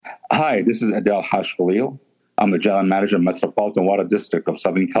Hi, this is Adel Hash Khalil. I'm the General Manager of Metropolitan Water District of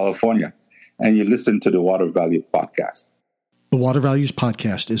Southern California, and you listen to the Water Value Podcast. The Water Values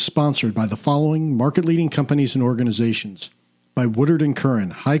Podcast is sponsored by the following market-leading companies and organizations. By Woodard &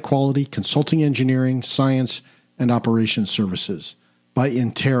 Curran, high-quality consulting engineering, science, and operations services. By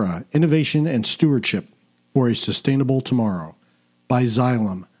Intera, innovation and stewardship for a sustainable tomorrow. By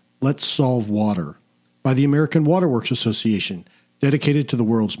Xylem, let's solve water. By the American Water Works Association, dedicated to the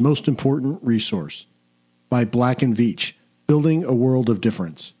world's most important resource. By Black & Veatch, building a world of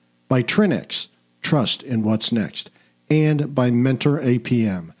difference. By Trinex, trust in what's next. And by Mentor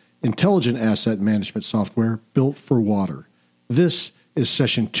APM, intelligent asset management software built for water. This is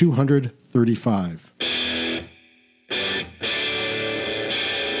session 235.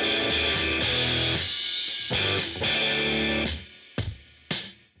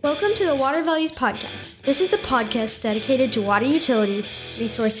 Welcome to the Water Values Podcast. This is the podcast dedicated to water utilities,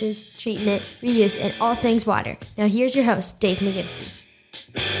 resources, treatment, reuse, and all things water. Now here's your host, Dave McGimsey.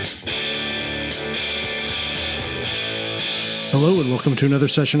 Hello and welcome to another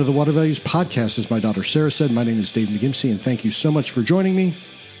session of the Water Values Podcast. As my daughter Sarah said, my name is Dave McGimsey and thank you so much for joining me.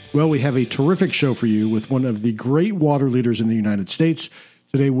 Well, we have a terrific show for you with one of the great water leaders in the United States.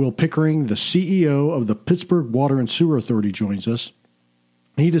 Today, Will Pickering, the CEO of the Pittsburgh Water and Sewer Authority, joins us.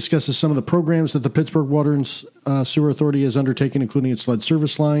 He discusses some of the programs that the Pittsburgh Water and Sewer Authority has undertaken, including its lead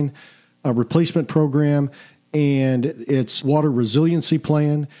service line replacement program and its water resiliency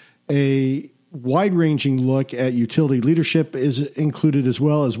plan. A wide-ranging look at utility leadership is included as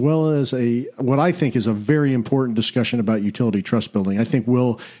well as what I think is a very important discussion about utility trust building. I think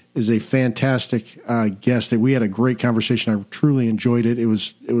Will is a fantastic guest. We had a great conversation. I truly enjoyed it. It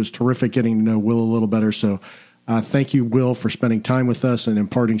was terrific getting to know Will a little better. So thank you, Will, for spending time with us and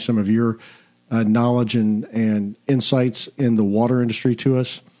imparting some of your knowledge and insights in the water industry to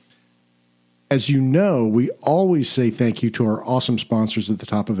us. As you know, we always say thank you to our awesome sponsors at the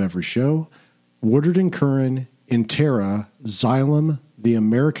top of every show. Woodard & Curran, Intera, Xylem, the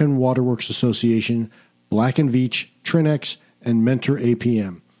American Water Works Association, Black & Veatch, Trinex, and Mentor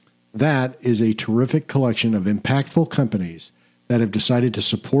APM. That is a terrific collection of impactful companies that have decided to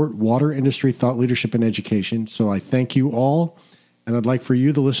support water industry thought leadership and education. So I thank you all. And I'd like for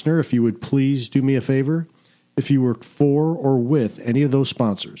you, the listener, if you would please do me a favor. If you work for or with any of those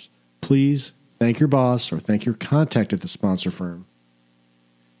sponsors, please thank your boss or thank your contact at the sponsor firm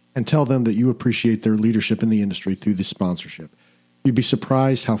and tell them that you appreciate their leadership in the industry through this sponsorship. You'd be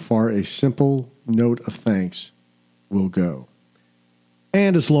surprised how far a simple note of thanks will go.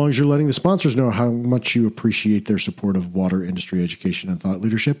 And as long as you're letting the sponsors know how much you appreciate their support of water industry education and thought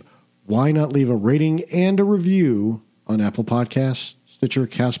leadership, why not leave a rating and a review on Apple Podcasts, Stitcher,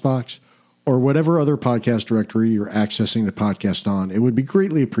 CastBox, or whatever other podcast directory you're accessing the podcast on? It would be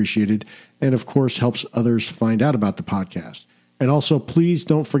greatly appreciated and, of course, helps others find out about the podcast. And also, please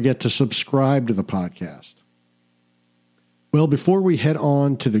don't forget to subscribe to the podcast. Well, before we head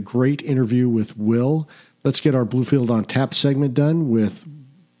on to the great interview with Will, let's get our Bluefield on Tap segment done with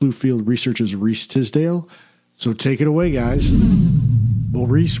Bluefield Research's Reese Tisdale. So take it away, guys. Well,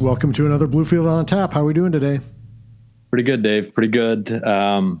 Reese, welcome to another Bluefield on Tap. How are we doing today? Pretty good, Dave. Pretty good.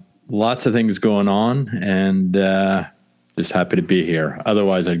 Lots of things going on, and just happy to be here.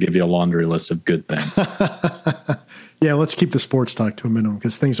 Otherwise, I'd give you a laundry list of good things. Yeah, let's keep the sports talk to a minimum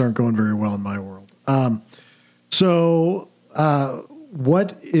because things aren't going very well in my world.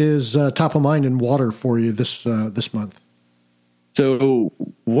 What is top of mind in water for you this month? So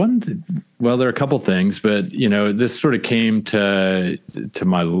there are a couple things, but this sort of came to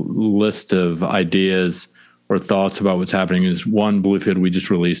my list of ideas or thoughts about what's happening. Is one, Bluefield, we just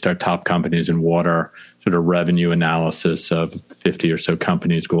released our top companies in water sort of revenue analysis of 50 or so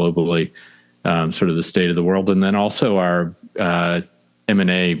companies globally, sort of the state of the world, and then also our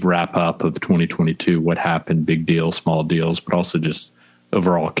M&A wrap up of 2022, what happened, big deals, small deals, but also just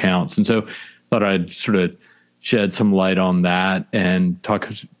overall counts. And so I thought I'd sort of shed some light on that and talk,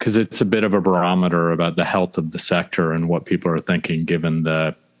 because it's a bit of a barometer about the health of the sector and what people are thinking given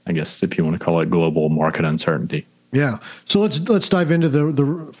the, I guess, if you want to call it, global market uncertainty. Yeah. So let's dive into the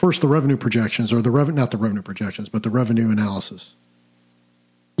revenue projections, or not the revenue projections, but the revenue analysis.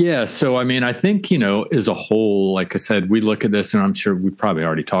 Yeah. So, I think, as a whole, like I said, we look at this, and I'm sure we probably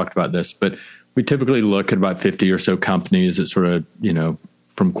already talked about this, but we typically look at about 50 or so companies that sort of,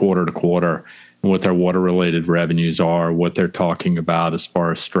 from quarter to quarter, and what their water-related revenues are, what they're talking about as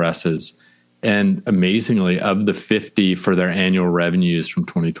far as stresses. And amazingly, of the 50 for their annual revenues from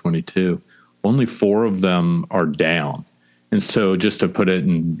 2022, only 4 of them are down. And so just to put it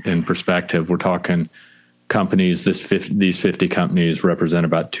in perspective, we're talking companies, these 50 companies represent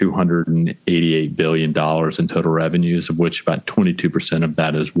about $288 billion in total revenues, of which about 22% of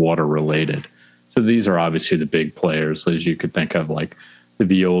that is water related. So these are obviously the big players, as you could think of, like the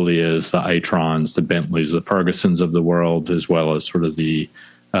Veolias, the Itrons, the Bentleys, the Fergusons of the world, as well as sort of the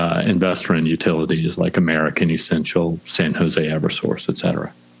investor in utilities like American Essential, San Jose Eversource, et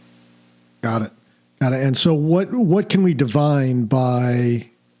cetera. Got it. And so what can we divine by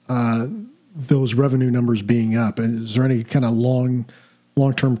those revenue numbers being up? And is there any kind of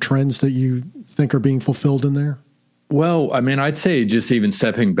long-term trends that you think are being fulfilled in there? Well, I mean, I'd say just even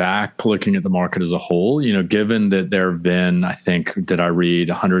stepping back, looking at the market as a whole, given that there have been, I think, did I read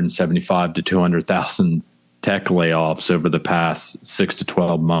 175 to 200,000 tech layoffs over the past 6 to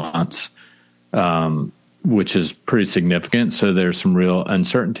 12 months, which is pretty significant. So there's some real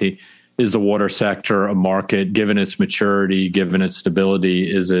uncertainty. Is the water sector a market, given its maturity, given its stability?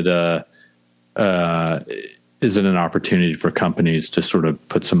 Is it an opportunity for companies to sort of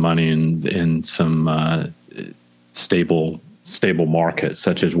put some money in some stable markets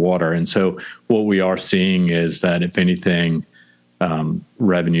such as water? And so what we are seeing is that, if anything,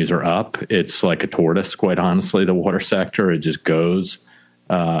 revenues are up. It's like a tortoise, quite honestly, the water sector. It just goes,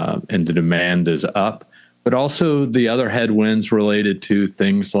 and the demand is up. But also the other headwinds related to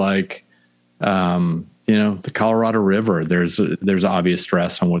things like, the Colorado River. There's obvious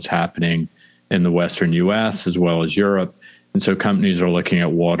stress on what's happening in the Western U.S. as well as Europe. And so companies are looking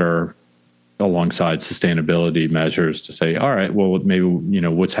at water alongside sustainability measures to say, all right, well, maybe,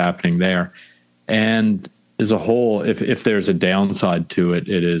 what's happening there. And as a whole, if there's a downside to it,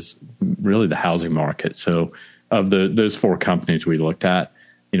 it is really the housing market. So of those 4 companies we looked at,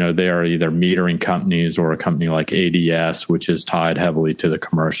 they are either metering companies or a company like ADS, which is tied heavily to the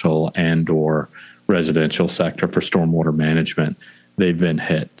commercial and or residential sector for stormwater management. They've been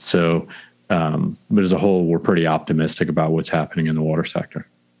hit. So, but as a whole, we're pretty optimistic about what's happening in the water sector.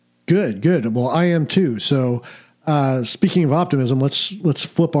 Good. Well, I am too. So, speaking of optimism, let's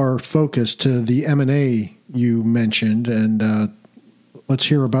flip our focus to the M&A you mentioned, and let's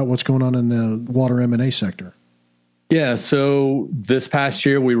hear about what's going on in the water M&A sector. Yeah, so this past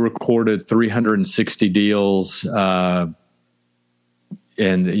year we recorded 360 deals, and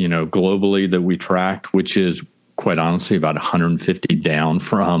globally that we tracked, which is quite honestly about 150 down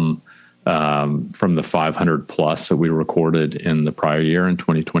from the 500 plus that we recorded in the prior year in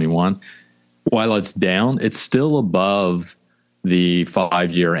 2021. While it's down, it's still above the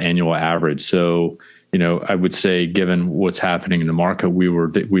 5-year annual average. So, I would say, given what's happening in the market,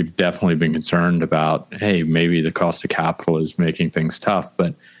 we've definitely been concerned about, hey, maybe the cost of capital is making things tough.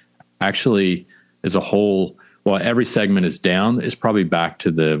 But actually, as a whole, while every segment is down, it's probably back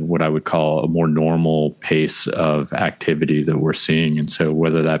to what I would call a more normal pace of activity that we're seeing. And so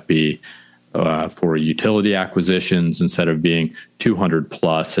whether that be for utility acquisitions, instead of being 200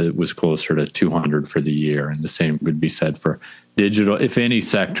 plus, it was closer to 200 for the year. And the same would be said for digital. If any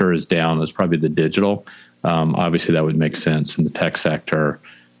sector is down, it's probably the digital. Obviously, that would make sense. In the tech sector,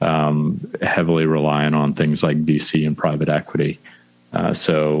 heavily reliant on things like VC and private equity.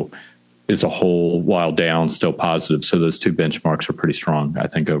 So as a whole, while down, still positive. So those 2 benchmarks are pretty strong, I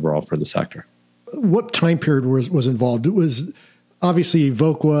think, overall for the sector. What time period was involved? It was obviously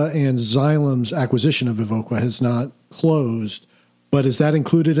Evoqua, and Xylem's acquisition of Evoqua has not closed, but is that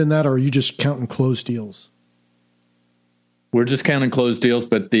included in that, or are you just counting closed deals? We're just counting closed deals,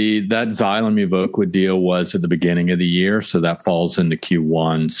 but that Xylem Evoqua deal was at the beginning of the year, so that falls into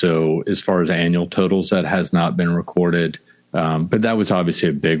Q1. So as far as annual totals, that has not been recorded, but that was obviously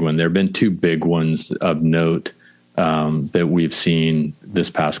a big one. There have been 2 big ones of note that we've seen this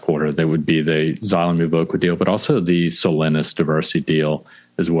past quarter. That would be the Xylem Evoqua deal, but also the Solenis Diversey deal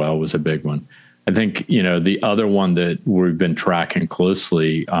as well was a big one. I think, the other one that we've been tracking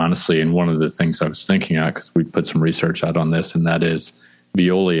closely, honestly, and one of the things I was thinking of, because we put some research out on this, and that is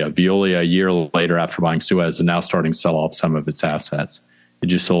Veolia. Veolia, a year later after buying Suez, is now starting to sell off some of its assets. It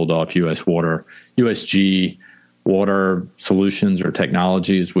just sold off USG Water Solutions or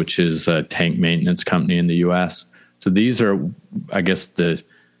Technologies, which is a tank maintenance company in the U.S. So these are, I guess,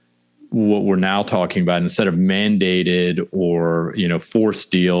 what we're now talking about, instead of mandated or forced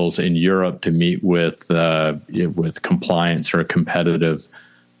deals in Europe to meet with compliance or competitive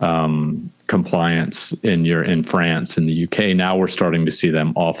compliance in France and the UK. Now we're starting to see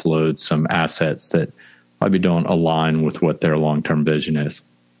them offload some assets that probably don't align with what their long-term vision is.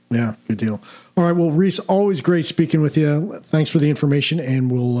 Yeah, good deal. All right, well, Reese, always great speaking with you. Thanks for the information, and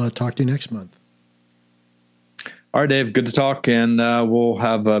we'll talk to you next month. All right, Dave, good to talk, and we'll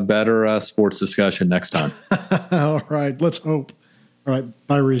have a better sports discussion next time. All right, let's hope. All right,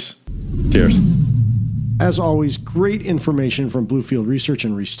 bye, Reese. Cheers. As always, great information from Bluefield Research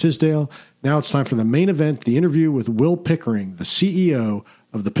and Reese Tisdale. Now it's time for the main event, the interview with Will Pickering, the CEO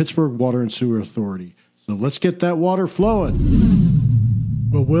of the Pittsburgh Water and Sewer Authority. So let's get that water flowing.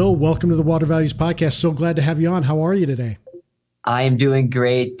 Well, Will, welcome to the Water Values Podcast. So glad to have you on. How are you today? I am doing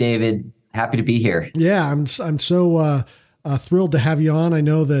great, David. Happy to be here. Yeah, I'm so thrilled to have you on. I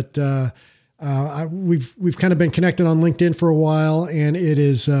know that we've kind of been connected on LinkedIn for a while, and it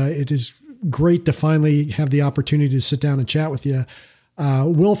is great to finally have the opportunity to sit down and chat with you.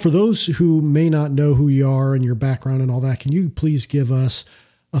 Will, for those who may not know who you are and your background and all that, can you please give us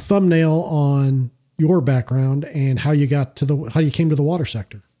a thumbnail on your background and how you came to the water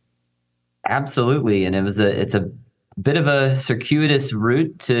sector? Absolutely, and it's a bit of a circuitous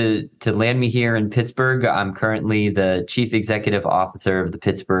route to land me here in Pittsburgh. I'm currently the Chief Executive Officer of the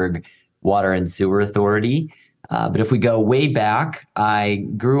Pittsburgh Water and Sewer Authority. But if we go way back, I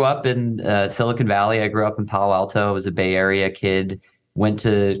grew up in Silicon Valley. I grew up in Palo Alto. I was a Bay Area kid, went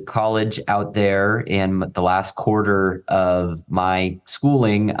to college out there, and the last quarter of my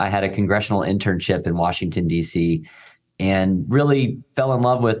schooling, I had a congressional internship in Washington, D.C., and really fell in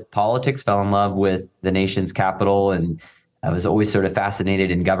love with politics, fell in love with the nation's capital. And I was always sort of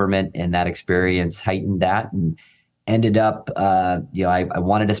fascinated in government, and that experience heightened that, and ended up, I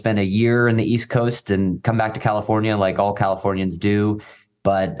wanted to spend a year in the East Coast and come back to California like all Californians do.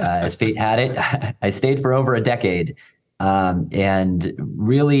 But as fate had it, I stayed for over a decade. And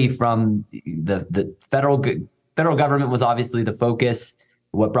really from the federal government was obviously the focus,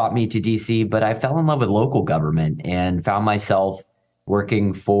 what brought me to DC, but I fell in love with local government and found myself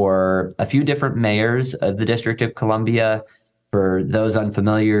working for a few different mayors of the District of Columbia. For those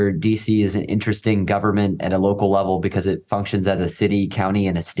unfamiliar, DC is an interesting government at a local level because it functions as a city, county,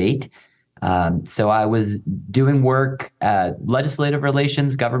 and a state. So I was doing work, legislative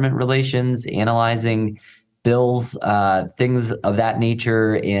relations, government relations, analyzing bills, things of that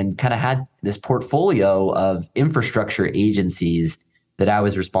nature, and kind of had this portfolio of infrastructure agencies that I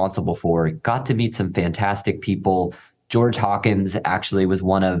was responsible for. Got to meet some fantastic people. George Hawkins actually was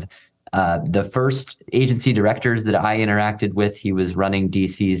one of the first agency directors that I interacted with. He was running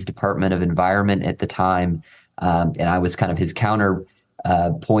DC's Department of Environment at the time, and I was kind of his point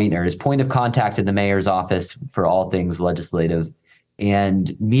of contact in the mayor's office for all things legislative.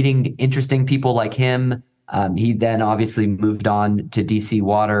 And meeting interesting people like him, he then obviously moved on to DC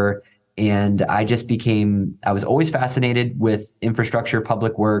Water, and I was always fascinated with infrastructure,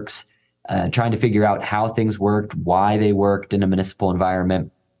 public works, trying to figure out how things worked, why they worked in a municipal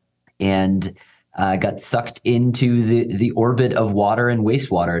environment, and got sucked into the orbit of water and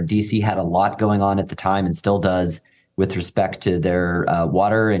wastewater. DC had a lot going on at the time and still does with respect to their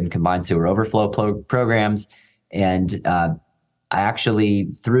water and combined sewer overflow programs. And I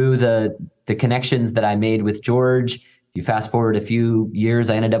actually, through the connections that I made with George, you fast forward a few years,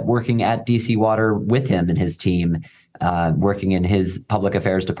 I ended up working at DC Water with him and his team, working in his public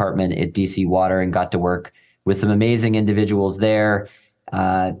affairs department at DC Water, and got to work with some amazing individuals there,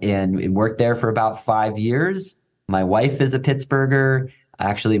 and worked there for about 5 years. My wife is a Pittsburgher.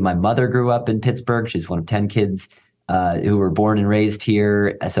 Actually, my mother grew up in Pittsburgh. She's one of 10 kids who were born and raised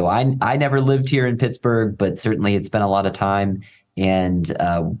here. So I never lived here in Pittsburgh, but certainly had spent a lot of time and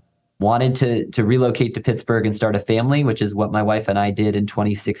wanted to relocate to Pittsburgh and start a family, which is what my wife and I did in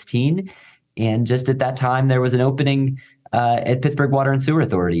 2016. And just at that time, there was an opening at Pittsburgh Water and Sewer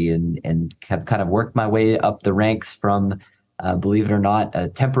Authority, and have kind of worked my way up the ranks from, believe it or not, a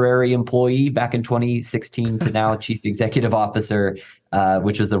temporary employee back in 2016 to now Chief Executive Officer,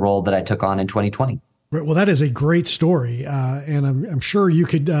 which was the role that I took on in 2020. Right. Well, that is a great story. And I'm sure you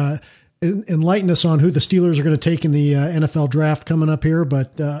could enlighten us on who the Steelers are going to take in the NFL draft coming up here,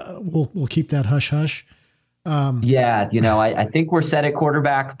 but we'll keep that hush hush. Yeah, I think we're set at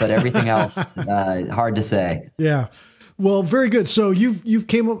quarterback, but everything else hard to say. Yeah, well, very good. So you've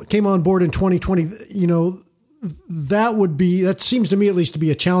came on board in 2020. That seems to me at least to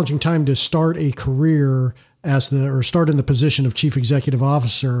be a challenging time to start a career start in the position of Chief Executive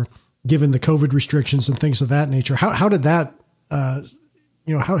Officer, given the COVID restrictions and things of that nature. How did that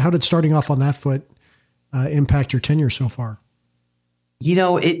how did starting off on that foot impact your tenure so far?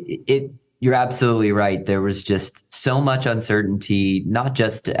 You're absolutely right. There was just so much uncertainty, not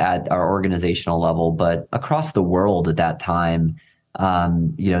just at our organizational level, but across the world at that time. A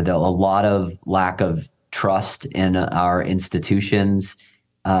lot of lack of trust in our institutions.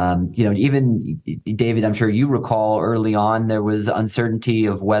 Even David, I'm sure you recall early on, there was uncertainty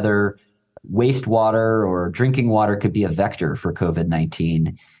of whether wastewater or drinking water could be a vector for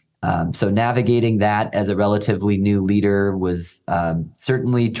COVID-19. So navigating that as a relatively new leader was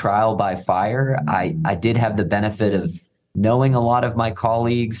certainly trial by fire. I did have the benefit of knowing a lot of my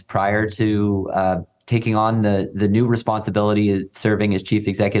colleagues prior to taking on the new responsibility of serving as chief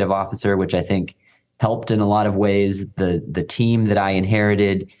executive officer, which I think helped in a lot of ways. The team that I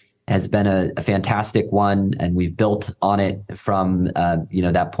inherited has been a fantastic one, and we've built on it from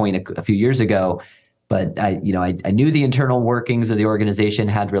that point a few years ago. But I knew the internal workings of the organization,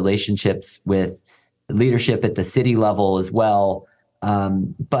 had relationships with leadership at the city level as well.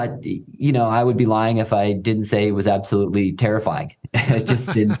 But I would be lying if I didn't say it was absolutely terrifying,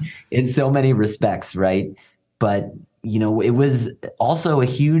 just in so many respects, right? But it was also a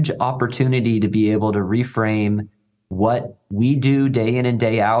huge opportunity to be able to reframe what we do day in and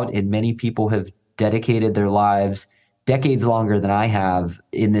day out. And many people have dedicated their lives decades longer than I have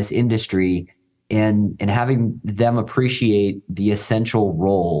in this industry, and having them appreciate the essential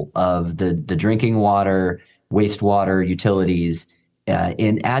role of the drinking water, wastewater, utilities,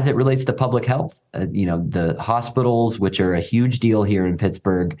 and as it relates to public health. The hospitals, which are a huge deal here in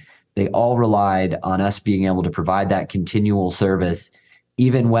Pittsburgh, they all relied on us being able to provide that continual service,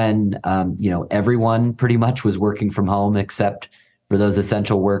 even when everyone pretty much was working from home except for those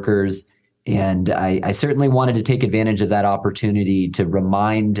essential workers. And I certainly wanted to take advantage of that opportunity to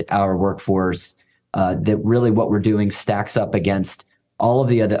remind our workforce that really what we're doing stacks up against all of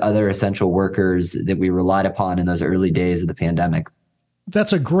the other essential workers that we relied upon in those early days of the pandemic.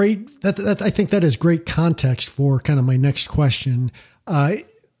 That's a great, I think that is great context for kind of my next question.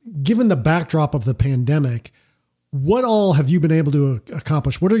 Given the backdrop of the pandemic, what all have you been able to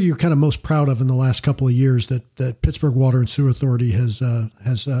accomplish? What are you kind of most proud of in the last couple of years that Pittsburgh Water and Sewer Authority has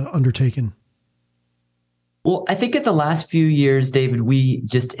undertaken? Well, I think in the last few years, David, we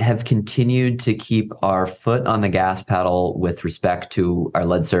just have continued to keep our foot on the gas pedal with respect to our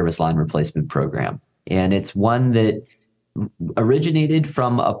lead service line replacement program. And it's one that originated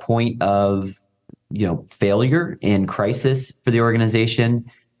from a point of, failure and crisis for the organization.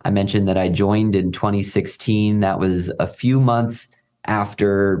 I mentioned that I joined in 2016. That was a few months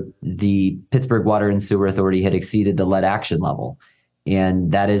after the Pittsburgh Water and Sewer Authority had exceeded the lead action level.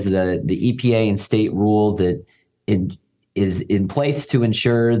 And that is the EPA and state rule that is in place to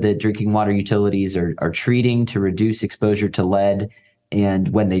ensure that drinking water utilities are treating to reduce exposure to lead. And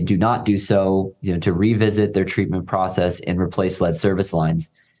when they do not do so, to revisit their treatment process and replace lead service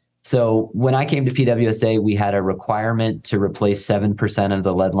lines. So when I came to PWSA, we had a requirement to replace 7% of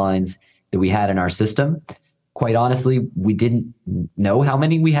the lead lines that we had in our system. Quite honestly, we didn't know how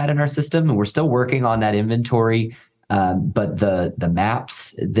many we had in our system, and we're still working on that inventory. But the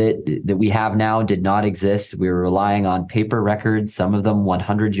maps that we have now did not exist. We were relying on paper records, some of them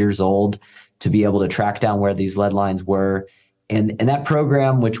 100 years old, to be able to track down where these lead lines were. And that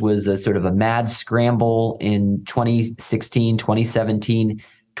program, which was a sort of a mad scramble in 2016, 2017,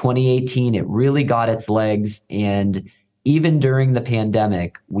 2018, it really got its legs. And even during the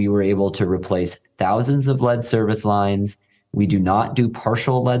pandemic, we were able to replace thousands of lead service lines. We do not do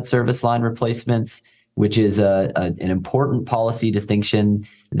partial lead service line replacements, which is an important policy distinction,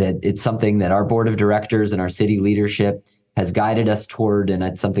 that it's something that our board of directors and our city leadership has guided us toward, and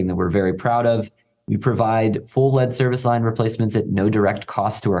it's something that we're very proud of. We provide full lead service line replacements at no direct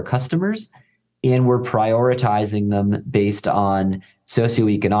cost to our customers, and we're prioritizing them based on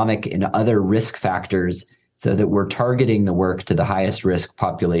socioeconomic and other risk factors so that we're targeting the work to the highest risk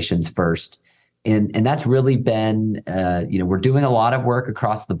populations first. And that's really been, we're doing a lot of work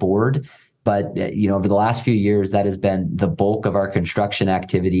across the board. But, over the last few years, that has been the bulk of our construction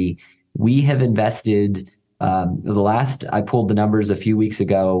activity. We have invested, I pulled the numbers a few weeks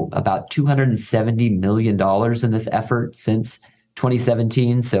ago, about $270 million in this effort since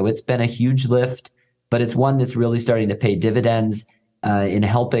 2017. So it's been a huge lift, but it's one that's really starting to pay dividends in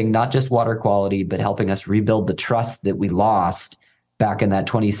helping not just water quality, but helping us rebuild the trust that we lost back in that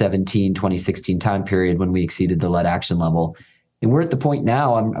 2017, 2016 time period when we exceeded the lead action level. And we're at the point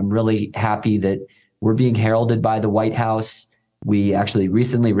now, I'm really happy that we're being heralded by the White House. We actually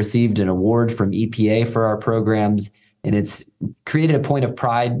recently received an award from EPA for our programs, and it's created a point of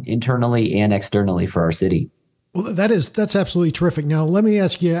pride internally and externally for our city. Well, that's absolutely terrific. Now, let me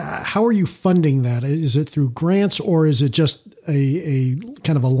ask you, how are you funding that? Is it through grants, or is it just a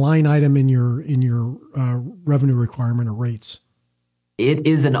kind of a line item in your revenue requirement or rates? It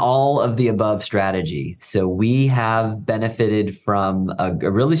is an all of the above strategy. So we have benefited from a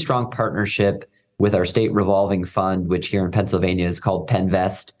really strong partnership with our state revolving fund, which here in Pennsylvania is called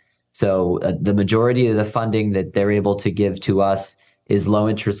PennVest. So the majority of the funding that they're able to give to us is low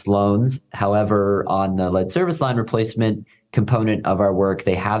interest loans. However, on the lead service line replacement, component of our work,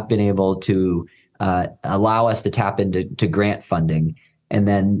 they have been able to allow us to tap into grant funding. And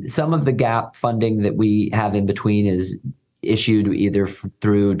then some of the gap funding that we have in between is issued either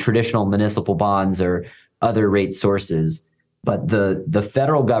through traditional municipal bonds or other rate sources. But the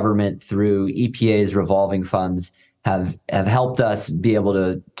federal government, through EPA's revolving funds, have helped us be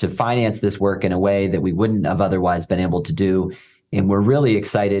able to finance this work in a way that we wouldn't have otherwise been able to do. And we're really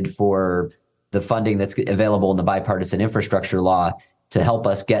excited for the funding that's available in the bipartisan infrastructure law to help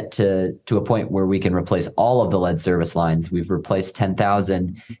us get to a point where we can replace all of the lead service lines. We've replaced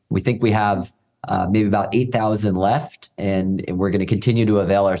 10,000. We think we have maybe about 8,000 left, and we're going to continue to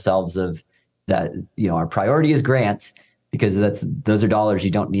avail ourselves of that. Our priority is grants, because those are dollars you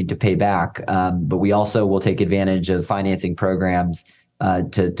don't need to pay back. But we also will take advantage of financing programs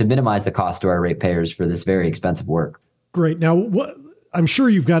to minimize the cost to our ratepayers for this very expensive work. Great. Now, I'm sure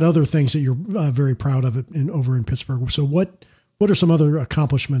you've got other things that you're very proud of over in Pittsburgh. So what are some other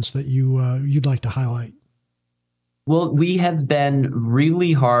accomplishments that you'd like to highlight? Well, we have been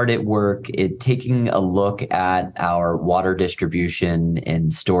really hard at work at taking a look at our water distribution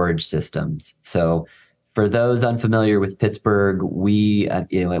and storage systems. So for those unfamiliar with Pittsburgh, we at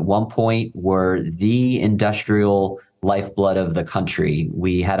one point were the industrial lifeblood of the country.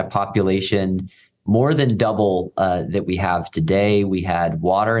 We had a population more than double that we have today. We had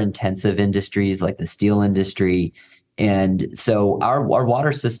water-intensive industries like the steel industry. And so our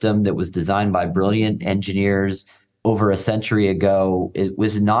water system that was designed by brilliant engineers over a century ago, it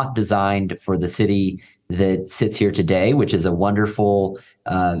was not designed for the city that sits here today, which is a wonderful,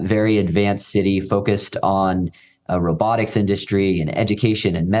 very advanced city focused on robotics industry and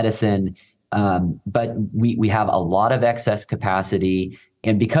education and medicine. But we have a lot of excess capacity.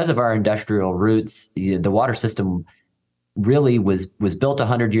 And because of our industrial roots, the water system really was built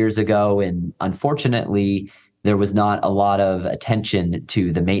 100 years ago. And unfortunately, there was not a lot of attention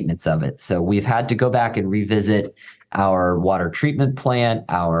to the maintenance of it. So we've had to go back and revisit our water treatment plant,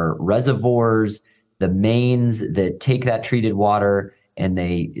 our reservoirs, the mains that take that treated water and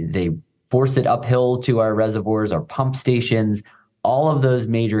they force it uphill to our reservoirs, our pump stations. All of those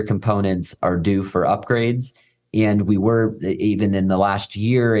major components are due for upgrades. And we were, even in the last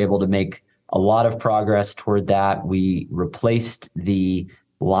year, able to make a lot of progress toward that. We replaced the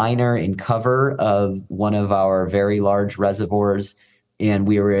liner and cover of one of our very large reservoirs, and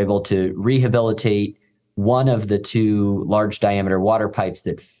we were able to rehabilitate one of the two large diameter water pipes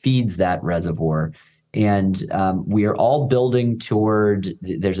that feeds that reservoir. And we are all building toward,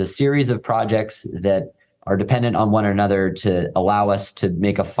 there's a series of projects that are dependent on one another to allow us to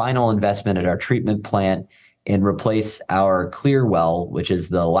make a final investment at our treatment plant and replace our clear well, which is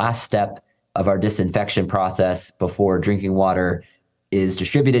the last step of our disinfection process before drinking water is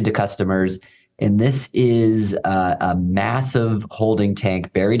distributed to customers. And this is a massive holding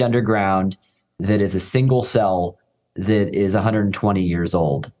tank buried underground that is a single cell that is 120 years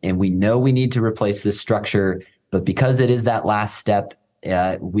old. And we know we need to replace this structure, but because it is that last step,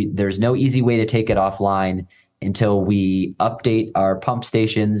 there's no easy way to take it offline until we update our pump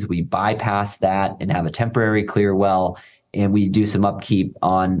stations, we bypass that and have a temporary clear well, and we do some upkeep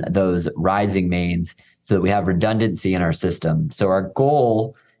on those rising mains so that we have redundancy in our system. So our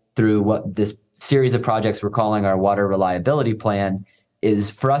goal through what this series of projects we're calling our water reliability plan is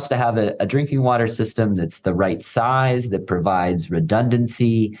for us to have a drinking water system that's the right size, that provides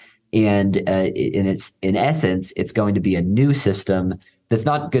redundancy, and in essence, it's going to be a new system that's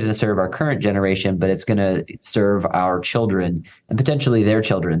not going to serve our current generation, but it's going to serve our children and potentially their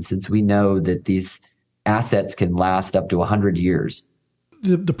children, since we know that these assets can last up to 100 years.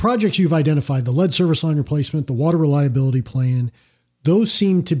 The projects you've identified, the lead service line replacement, the water reliability plan, those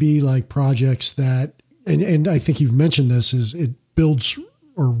seem to be like projects that, and I think you've mentioned this, is it builds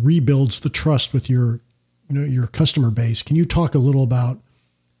or rebuilds the trust with your customer base. Can you talk a little about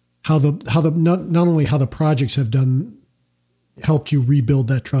how not only how the projects have helped you rebuild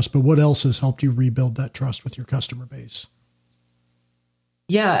that trust, but what else has helped you rebuild that trust with your customer base?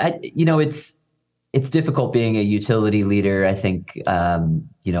 Yeah, it's difficult being a utility leader. I think, a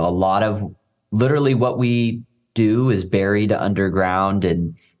lot of literally what we do is buried underground,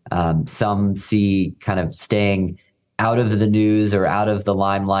 and some see kind of staying out of the news or out of the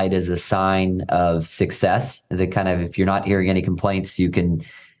limelight as a sign of success. That kind of, if you're not hearing any complaints, you can,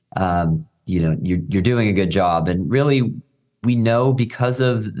 you're doing a good job. And really, we know because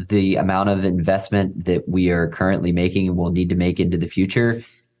of the amount of investment that we are currently making and will need to make into the future,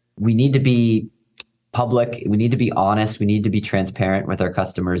 we need to be public. We need to be honest. We need to be transparent with our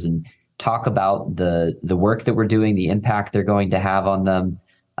customers and talk about the work that we're doing, the impact they're going to have on them.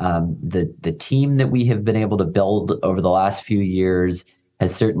 The team that we have been able to build over the last few years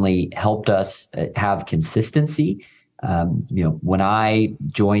has certainly helped us have consistency. When I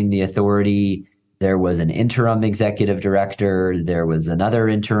joined the authority, there was an interim executive director, there was another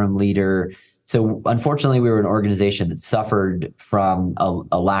interim leader. So unfortunately, we were an organization that suffered from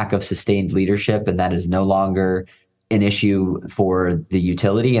a lack of sustained leadership, and that is no longer an issue for the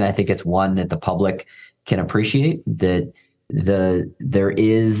utility. And I think it's one that the public can appreciate, that there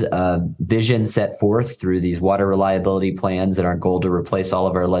is a vision set forth through these water reliability plans and our goal to replace all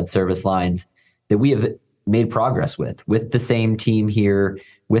of our lead service lines that we have made progress with the same team here,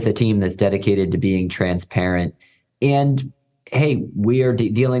 with a team that's dedicated to being transparent. And hey, we are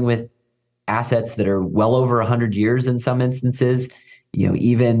dealing with assets that are well over 100 years in some instances.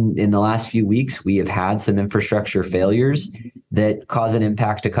 Even in the last few weeks, we have had some infrastructure failures that cause an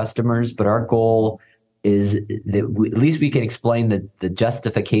impact to customers, but our goal is that at least we can explain the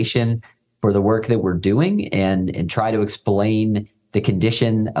justification for the work that we're doing and try to explain the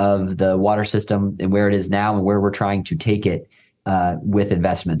condition of the water system and where it is now and where we're trying to take it with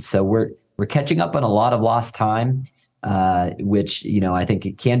investments. So we're catching up on a lot of lost time, which I think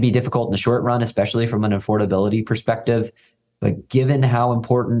it can be difficult in the short run, especially from an affordability perspective. But given how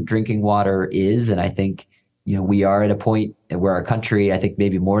important drinking water is, and I think we are at a point where our country, I think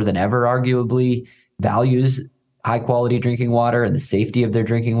maybe more than ever, arguably values high quality drinking water and the safety of their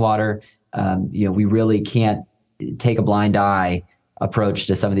drinking water. We really can't take a blind eye approach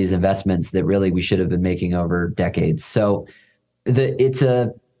to some of these investments that really we should have been making over decades. So it's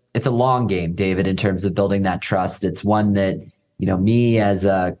a long game, David, in terms of building that trust. It's one that, me as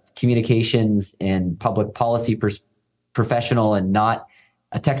a communications and public policy professional and not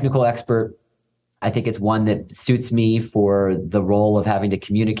a technical expert, I think it's one that suits me for the role of having to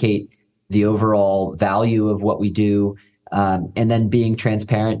communicate the overall value of what we do, and then being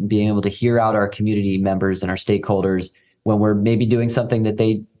transparent and being able to hear out our community members and our stakeholders when we're maybe doing something that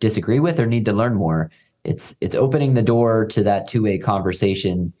they disagree with or need to learn more. It's opening the door to that two-way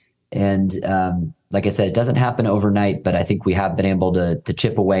conversation. And like I said, it doesn't happen overnight, but I think we have been able to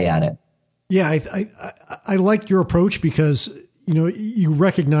chip away at it. Yeah, I like your approach because, you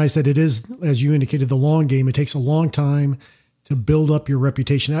recognize that it is, as you indicated, the long game. It takes a long time to build up your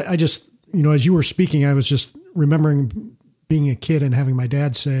reputation. I just, as you were speaking, I was just remembering being a kid and having my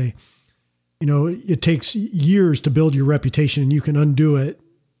dad say, it takes years to build your reputation and you can undo it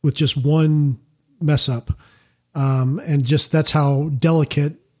with just one mess up. And just that's how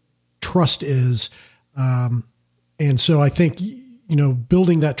delicate trust is. And so I think,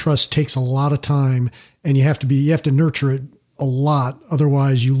 building that trust takes a lot of time and you have to nurture it a lot.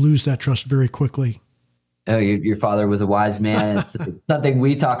 Otherwise you lose that trust very quickly. Oh, your father was a wise man. It's something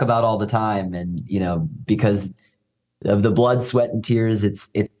we talk about all the time. And, because of the blood, sweat, and tears, it's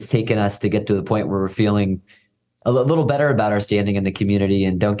taken us to get to the point where we're feeling a little better about our standing in the community.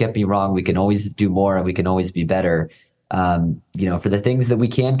 And don't get me wrong, we can always do more and we can always be better. For the things that we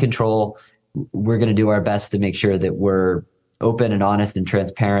can control, we're going to do our best to make sure that we're open and honest and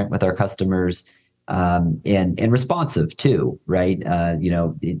transparent with our customers, and responsive too, right?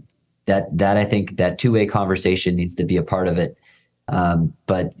 That I think that two-way conversation needs to be a part of it.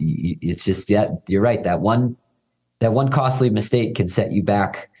 But it's just, you're right. That one costly mistake can set you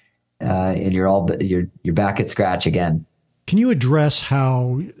back, and you're back at scratch again. Can you address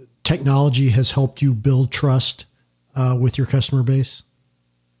how technology has helped you build trust with your customer base?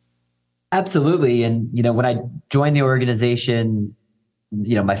 Absolutely. And, when I joined the organization,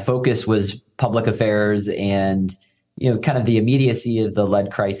 my focus was public affairs and, kind of the immediacy of the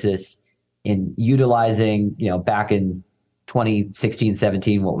lead crisis in utilizing, back in 2016,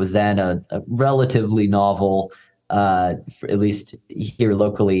 17, what was then a relatively novel, for at least here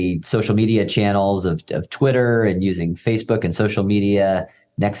locally, social media channels of Twitter and using Facebook and social media,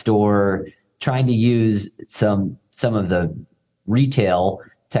 Nextdoor, trying to use some of the retail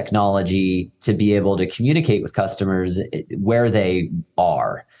technology to be able to communicate with customers where they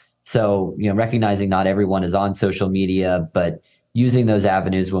are. So, recognizing not everyone is on social media, but using those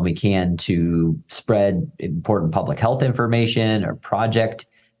avenues when we can to spread important public health information or project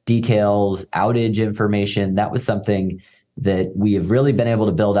details, outage information. That was something that we have really been able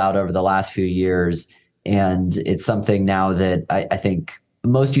to build out over the last few years. And it's something now that I think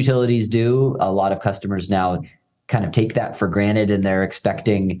most utilities do. A lot of customers now kind of take that for granted and they're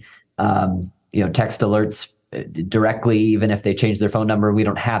expecting, text alerts directly, even if they change their phone number, we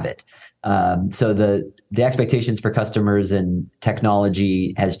don't have it. So the expectations for customers and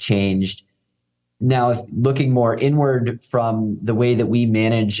technology has changed. Now, if looking more inward from the way that we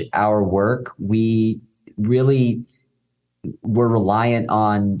manage our work, we really we're reliant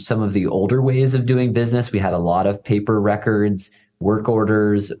on some of the older ways of doing business. We had a lot of paper records. Work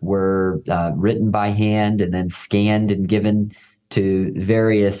orders were written by hand and then scanned and given to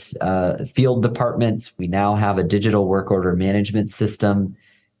various field departments. We now have a digital work order management system.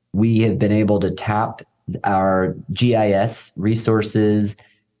 We have been able to tap our GIS resources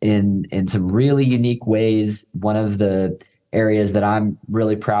in some really unique ways. One of the areas that I'm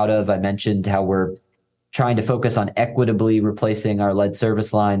really proud of, I mentioned how we're trying to focus on equitably replacing our lead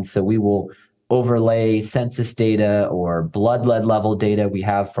service lines. So we will overlay census data or blood lead level data we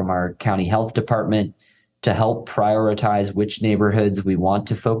have from our county health department to help prioritize which neighborhoods we want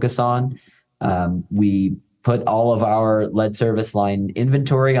to focus on. We put all of our lead service line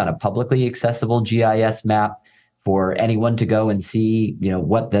inventory on a publicly accessible GIS map for anyone to go and see,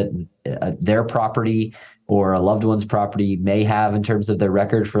 what their property or a loved one's property may have in terms of their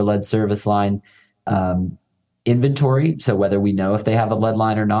record for lead service line inventory. So whether we know if they have a lead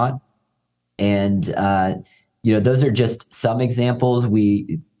line or not. And, those are just some examples.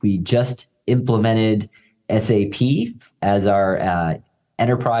 We just implemented SAP as our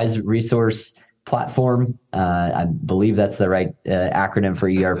enterprise resource platform. I believe that's the right acronym for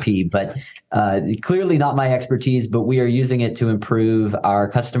ERP, but clearly not my expertise, but we are using it to improve our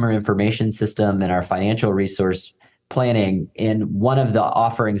customer information system and our financial resource planning. And one of the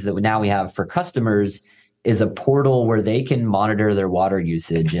offerings that now we have for customers is a portal where they can monitor their water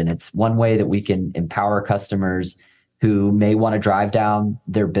usage. And it's one way that we can empower customers who may want to drive down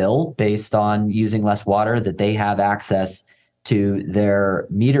their bill based on using less water, that they have access to their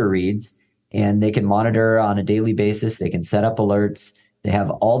meter reads and they can monitor on a daily basis. They can set up alerts. They have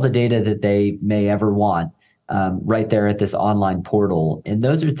all the data that they may ever want right there at this online portal. And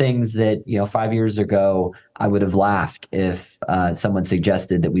those are things that, 5 years ago, I would have laughed if someone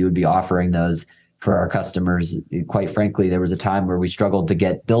suggested that we would be offering those for our customers. Quite frankly, there was a time where we struggled to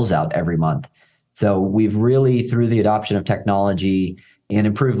get bills out every month. So we've really, through the adoption of technology and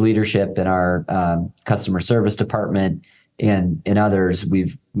improved leadership in our customer service department and others,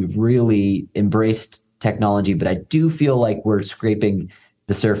 we've really embraced technology. But I do feel like we're scraping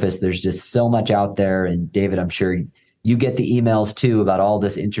the surface. There's just so much out there. And David, I'm sure you get the emails too about all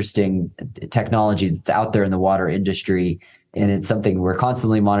this interesting technology that's out there in the water industry. And it's something we're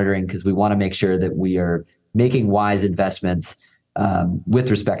constantly monitoring because we want to make sure that we are making wise investments with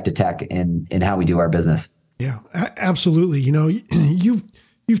respect to tech and how we do our business. Yeah, absolutely.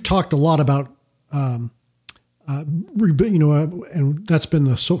 You've talked a lot about, and that's been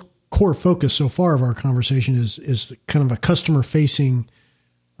the core focus so far of our conversation is kind of a customer facing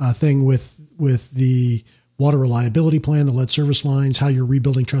thing with the water reliability plan, the lead service lines, how you're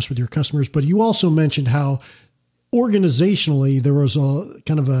rebuilding trust with your customers. But you also mentioned how organizationally there was a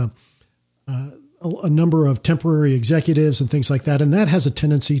kind of a number of temporary executives and things like that. And that has a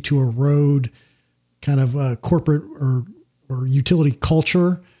tendency to erode kind of corporate or utility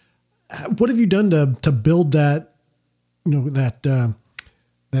culture. What have you done to build that,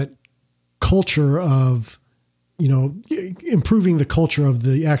 that culture of, improving the culture of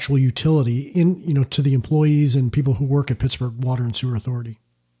the actual utility to the employees and people who work at Pittsburgh Water and Sewer Authority?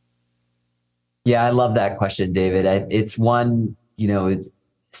 Yeah, I love that question, David. It's one, it's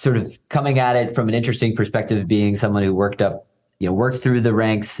sort of coming at it from an interesting perspective, being someone who worked through the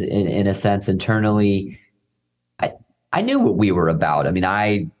ranks in a sense internally. I knew what we were about. I mean,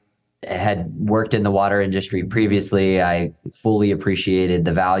 I had worked in the water industry previously. I fully appreciated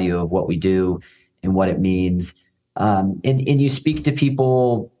the value of what we do and what it means. And you speak to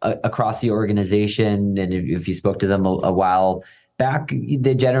people across the organization, and if you spoke to them a while back,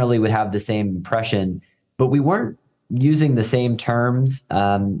 they generally would have the same impression, but we weren't using the same terms.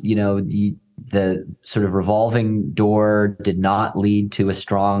 The sort of revolving door did not lead to a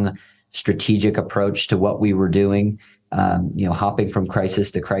strong strategic approach to what we were doing. Hopping from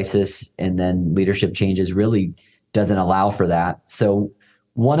crisis to crisis and then leadership changes really doesn't allow for that. So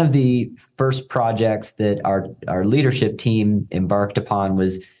one of the first projects that our leadership team embarked upon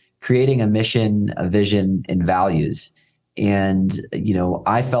was creating a mission, a vision, and values. And,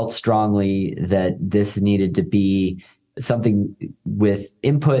 I felt strongly that this needed to be something with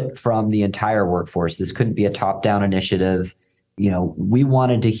input from the entire workforce. This couldn't be a top-down initiative. We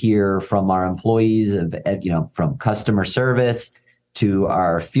wanted to hear from our employees from customer service to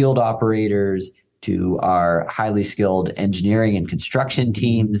our field operators to our highly skilled engineering and construction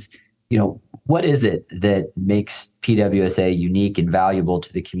teams. What is it that makes PWSA unique and valuable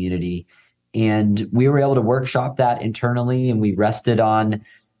to the community? And we were able to workshop that internally, and we rested on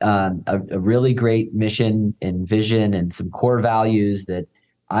a really great mission and vision and some core values that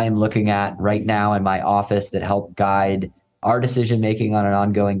I am looking at right now in my office that help guide our decision making on an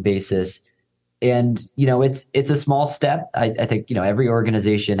ongoing basis. And, it's a small step. I think, every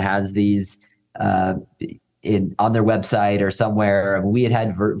organization has these on their website or somewhere. We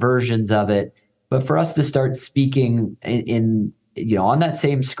had versions of it, but for us to start speaking in on that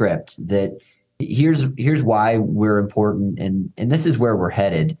same script, that here's why we're important, and this is where we're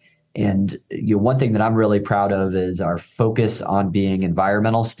headed. And one thing that I'm really proud of is our focus on being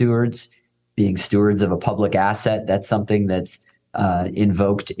environmental stewards, being stewards of a public asset. That's something that's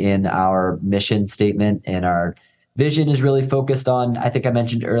invoked in our mission statement, and our vision is really focused on, I think I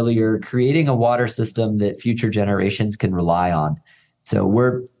mentioned earlier, creating a water system that future generations can rely on. So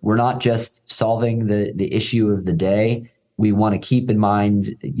we're not just solving the issue of the day. We want to keep in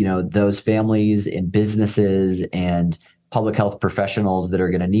mind, those families and businesses and public health professionals that are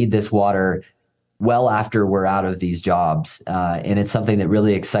going to need this water well after we're out of these jobs. And it's something that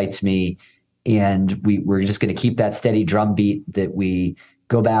really excites me. And we're just going to keep that steady drumbeat, that we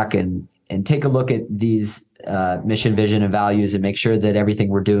go back and take a look at these mission, vision, and values, and make sure that everything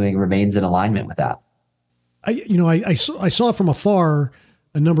we're doing remains in alignment with that. I saw from afar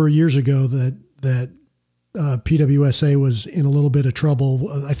a number of years ago that PWSA was in a little bit of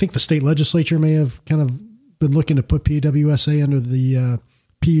trouble. I think the state legislature may have kind of been looking to put PWSA under the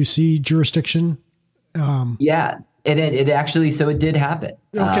PUC jurisdiction. Yeah, it actually, so it did happen.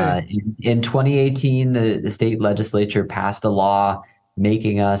 Okay. In 2018, the state legislature passed a law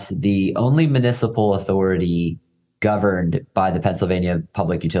making us the only municipal authority governed by the Pennsylvania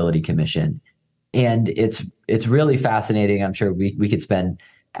Public Utility Commission. And it's really fascinating. I'm sure we could spend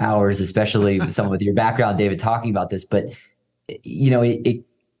hours, especially with someone with your background, David, talking about this. But,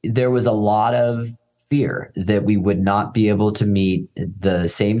 there was a lot of fear that we would not be able to meet the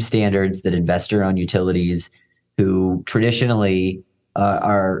same standards that investor-owned utilities, who traditionally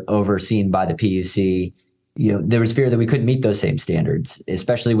are overseen by the PUC. There was fear that we couldn't meet those same standards,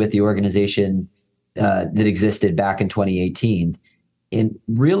 especially with the organization that existed back in 2018. And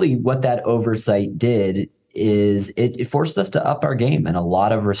really what that oversight did is it forced us to up our game in a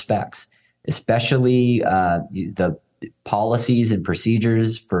lot of respects, especially the policies and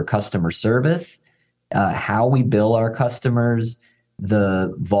procedures for customer service, how we bill our customers,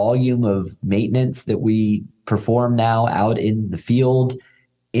 the volume of maintenance that we perform now out in the field.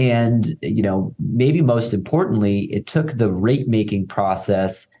 And, maybe most importantly, it took the rate making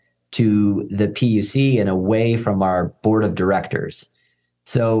process to the PUC and away from our board of directors.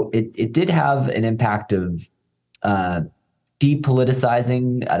 So it did have an impact of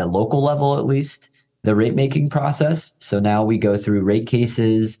depoliticizing at a local level, at least, the rate making process. So now we go through rate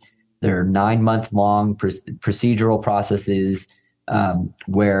cases. There are 9-month-long procedural processes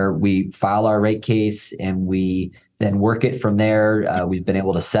where we file our rate case and we then work it from there. We've been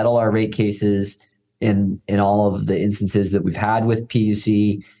able to settle our rate cases in all of the instances that we've had with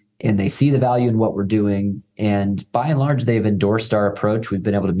PUC, and they see the value in what we're doing. And by and large, they've endorsed our approach. We've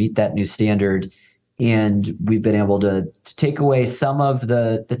been able to meet that new standard, and we've been able to take away some of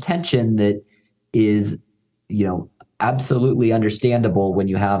the tension that is, absolutely understandable when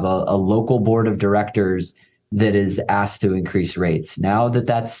you have a local board of directors that is asked to increase rates. Now that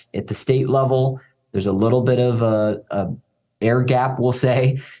that's at the state level, there's a little bit of a air gap, we'll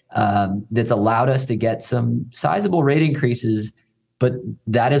say, that's allowed us to get some sizable rate increases. But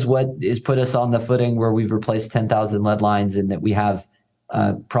that is what has put us on the footing where we've replaced 10,000 lead lines, and that we have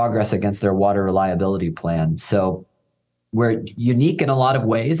progress against our water reliability plan. So we're unique in a lot of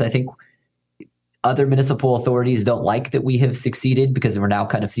ways. I think other municipal authorities don't like that we have succeeded, because we're now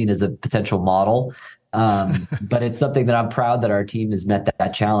kind of seen as a potential model. But it's something that I'm proud that our team has met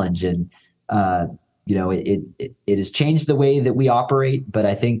that challenge. And, it has changed the way that we operate. But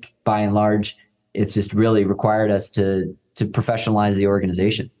I think by and large, it's just really required us to professionalize the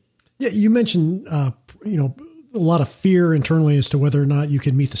organization. Yeah, you mentioned, a lot of fear internally as to whether or not you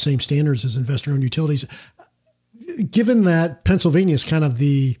can meet the same standards as investor-owned utilities. Given that Pennsylvania is kind of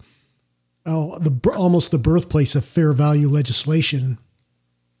almost the birthplace of fair value legislation,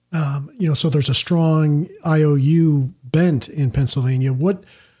 so there's a strong IOU bent in Pennsylvania.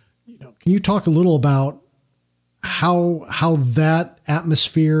 Can you talk a little about how that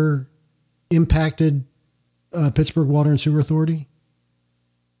atmosphere impacted Pittsburgh Water and Sewer Authority?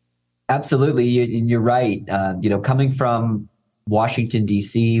 Absolutely. And you're right. Coming from Washington,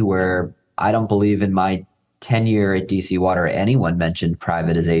 D.C., where I don't believe in my tenure at DC Water anyone mentioned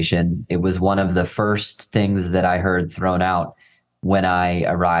privatization. It was one of the first things that I heard thrown out when I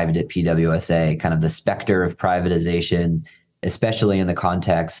arrived at PWSA, kind of the specter of privatization, especially in the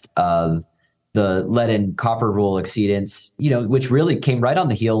context of the lead and copper rule exceedance, which really came right on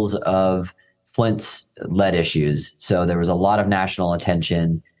the heels of Flint's lead issues. So there was a lot of national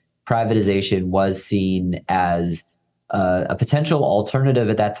attention. Privatization was seen as a potential alternative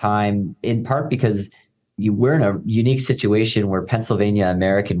at that time, in part because we're in a unique situation where Pennsylvania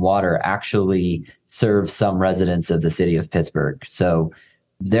American Water actually serves some residents of the city of Pittsburgh. So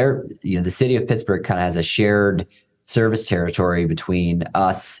the city of Pittsburgh kind of has a shared service territory between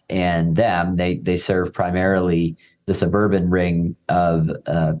us and them. They serve primarily the suburban ring of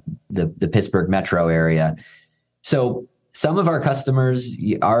the Pittsburgh metro area. So some of our customers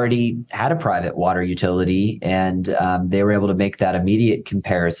already had a private water utility, and they were able to make that immediate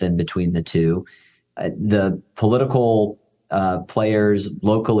comparison between the two. The political players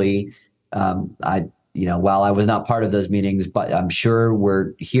locally, while I was not part of those meetings, but I'm sure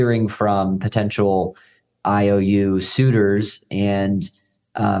we're hearing from potential IOU suitors. And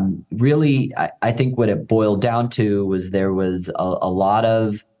really, I think what it boiled down to was there was a lot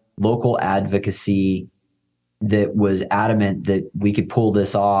of local advocacy that was adamant that we could pull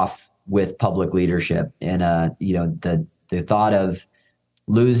this off with public leadership. And, the thought of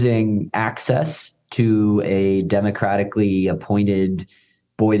losing access to a democratically appointed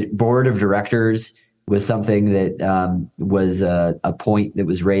board of directors was something that was a point that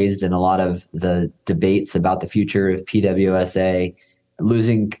was raised in a lot of the debates about the future of PWSA,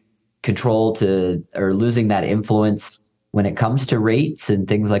 losing control or losing that influence when it comes to rates and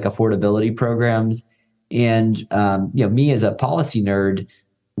things like affordability programs. And, me as a policy nerd,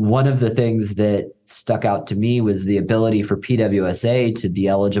 one of the things that stuck out to me was the ability for PWSA to be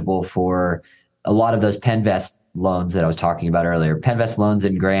eligible for a lot of those Penvest loans that I was talking about earlier. Penvest loans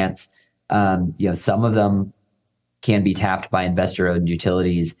and grants, some of them can be tapped by investor-owned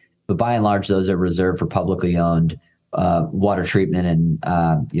utilities, but by and large, those are reserved for publicly owned water treatment and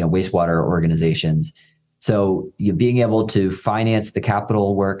wastewater organizations. So being able to finance the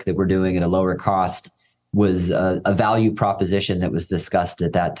capital work that we're doing at a lower cost was a value proposition that was discussed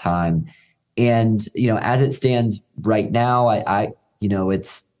at that time. And, as it stands right now,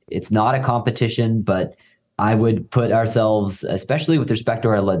 it's not a competition, but I would put ourselves, especially with respect to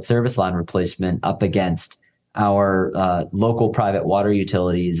our lead service line replacement, up against our local private water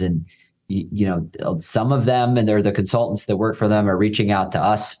utilities. And, some of them, and they're the consultants that work for them, are reaching out to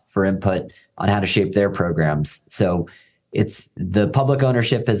us for input on how to shape their programs. So it's the public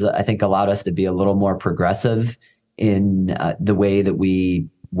ownership has, I think, allowed us to be a little more progressive in the way that we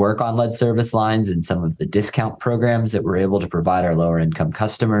work on lead service lines and some of the discount programs that we're able to provide our lower income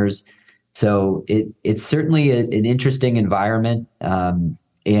customers. So it's certainly an interesting environment.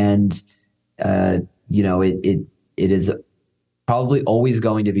 It is probably always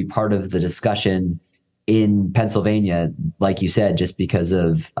going to be part of the discussion in Pennsylvania, like you said, just because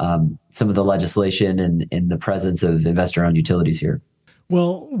of some of the legislation and the presence of investor-owned utilities here.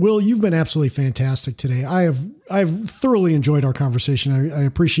 Well, Will, you've been absolutely fantastic today. I've thoroughly enjoyed our conversation. I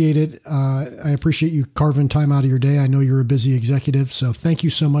appreciate it. I appreciate you carving time out of your day. I know you're a busy executive, so thank you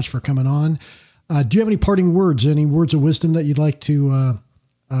so much for coming on. Do you have any parting words, any words of wisdom that you'd like to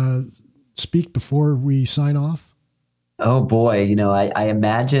speak before we sign off? Oh boy, I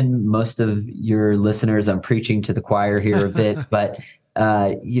imagine most of your listeners, I'm preaching to the choir here a bit, but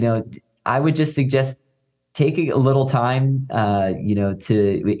I would just suggest taking a little time,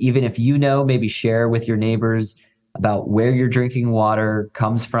 to, even if maybe share with your neighbors about where your drinking water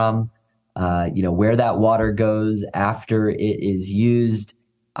comes from, where that water goes after it is used.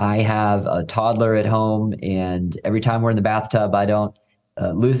 I have a toddler at home, and every time we're in the bathtub, I don't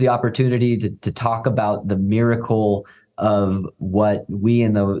lose the opportunity to talk about the miracle of what we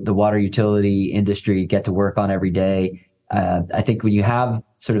in the water utility industry get to work on every day. I think when you have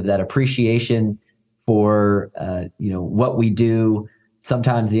sort of that appreciation for, what we do,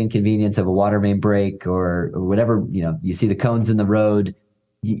 sometimes the inconvenience of a water main break or whatever, you see the cones in the road,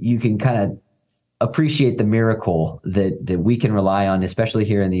 you can kind of appreciate the miracle that we can rely on, especially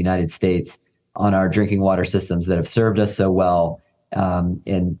here in the United States, on our drinking water systems that have served us so well.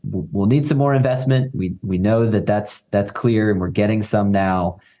 And we'll need some more investment. We know that's clear, and we're getting some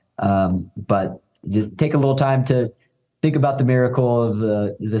now. But just take a little time to think about the miracle of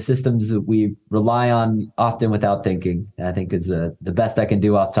the systems that we rely on often without thinking. I think is the best I can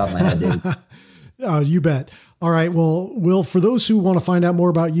do off the top of my head, Dave. You bet. All right. Well, Will, for those who want to find out more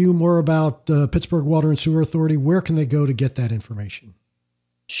about you, more about Pittsburgh Water and Sewer Authority, where can they go to get that information?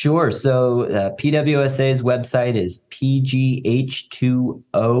 Sure. So PWSA's website is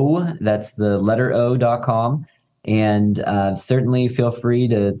pgh2o. That's the letter o.com. And certainly feel free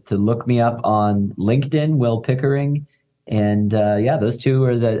to look me up on LinkedIn, Will Pickering. And those two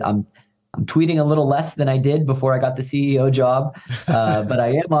are I'm tweeting a little less than I did before I got the CEO job, but I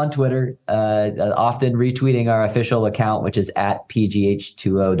am on Twitter, often retweeting our official account, which is at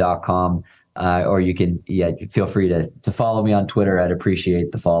pgh20.com. Or you can, feel free to follow me on Twitter. I'd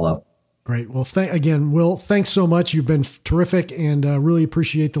appreciate the follow. Great. Well, again, Will, thanks so much. You've been terrific and really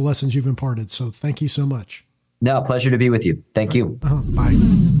appreciate the lessons you've imparted. So thank you so much. No, pleasure to be with you. Thank you. Bye.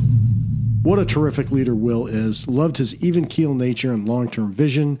 What a terrific leader Will is. Loved his even keel nature and long-term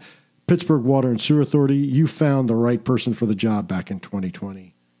vision. Pittsburgh Water and Sewer Authority, you found the right person for the job back in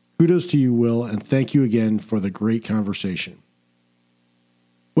 2020. Kudos to you, Will, and thank you again for the great conversation.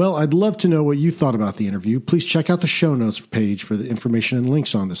 Well, I'd love to know what you thought about the interview. Please check out the show notes page for the information and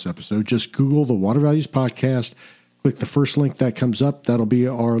links on this episode. Just Google the Water Values Podcast. Click the first link that comes up. That'll be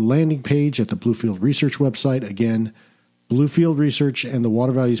our landing page at the Bluefield Research website. Again, Bluefield Research and the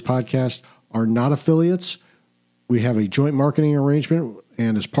Water Values Podcast are not affiliates. We have a joint marketing arrangement,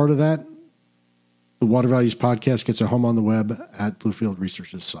 and as part of that, the Water Values Podcast gets a home on the web at Bluefield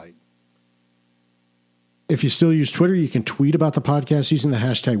Research's site. If you still use Twitter, you can tweet about the podcast using the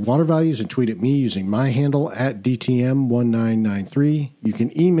hashtag Water Values and tweet at me using my handle at DTM1993. You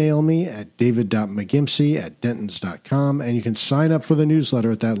can email me at david.mcgimpsey@dentons.com, and you can sign up for the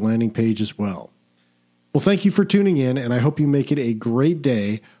newsletter at that landing page as well. Well, thank you for tuning in, and I hope you make it a great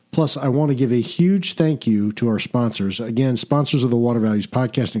day. Plus, I want to give a huge thank you to our sponsors. Again, sponsors of the Water Values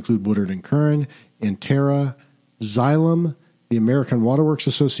Podcast include Woodard & Curran, Intera, Xylem, the American Waterworks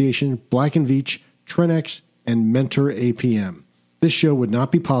Association, Black & Veatch, Trenex, and Mentor APM. This show would not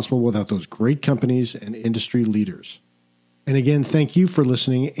be possible without those great companies and industry leaders. And again, thank you for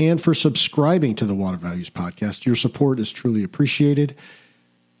listening and for subscribing to the Water Values Podcast. Your support is truly appreciated.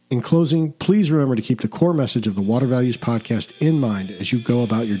 In closing, please remember to keep the core message of the Water Values Podcast in mind as you go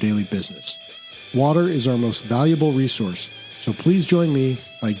about your daily business. Water is our most valuable resource, so please join me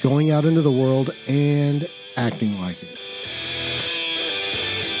by going out into the world and acting like it.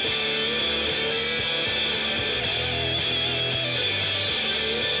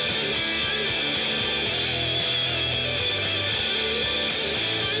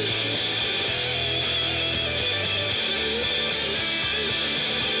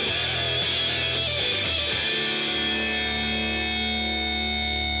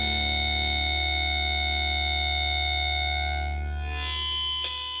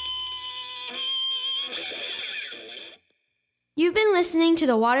 You've been listening to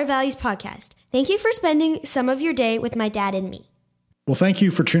the Water Values Podcast. Thank you for spending some of your day with my dad and me. Well, thank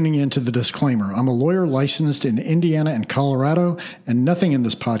you for tuning in to the disclaimer. I'm a lawyer licensed in Indiana and Colorado, and nothing in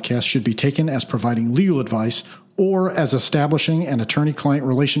this podcast should be taken as providing legal advice or as establishing an attorney-client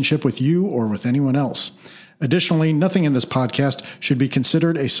relationship with you or with anyone else. Additionally, nothing in this podcast should be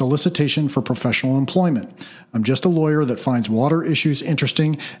considered a solicitation for professional employment. I'm just a lawyer that finds water issues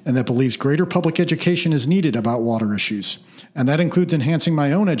interesting and that believes greater public education is needed about water issues. And that includes enhancing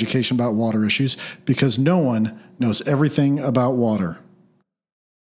my own education about water issues because no one knows everything about water.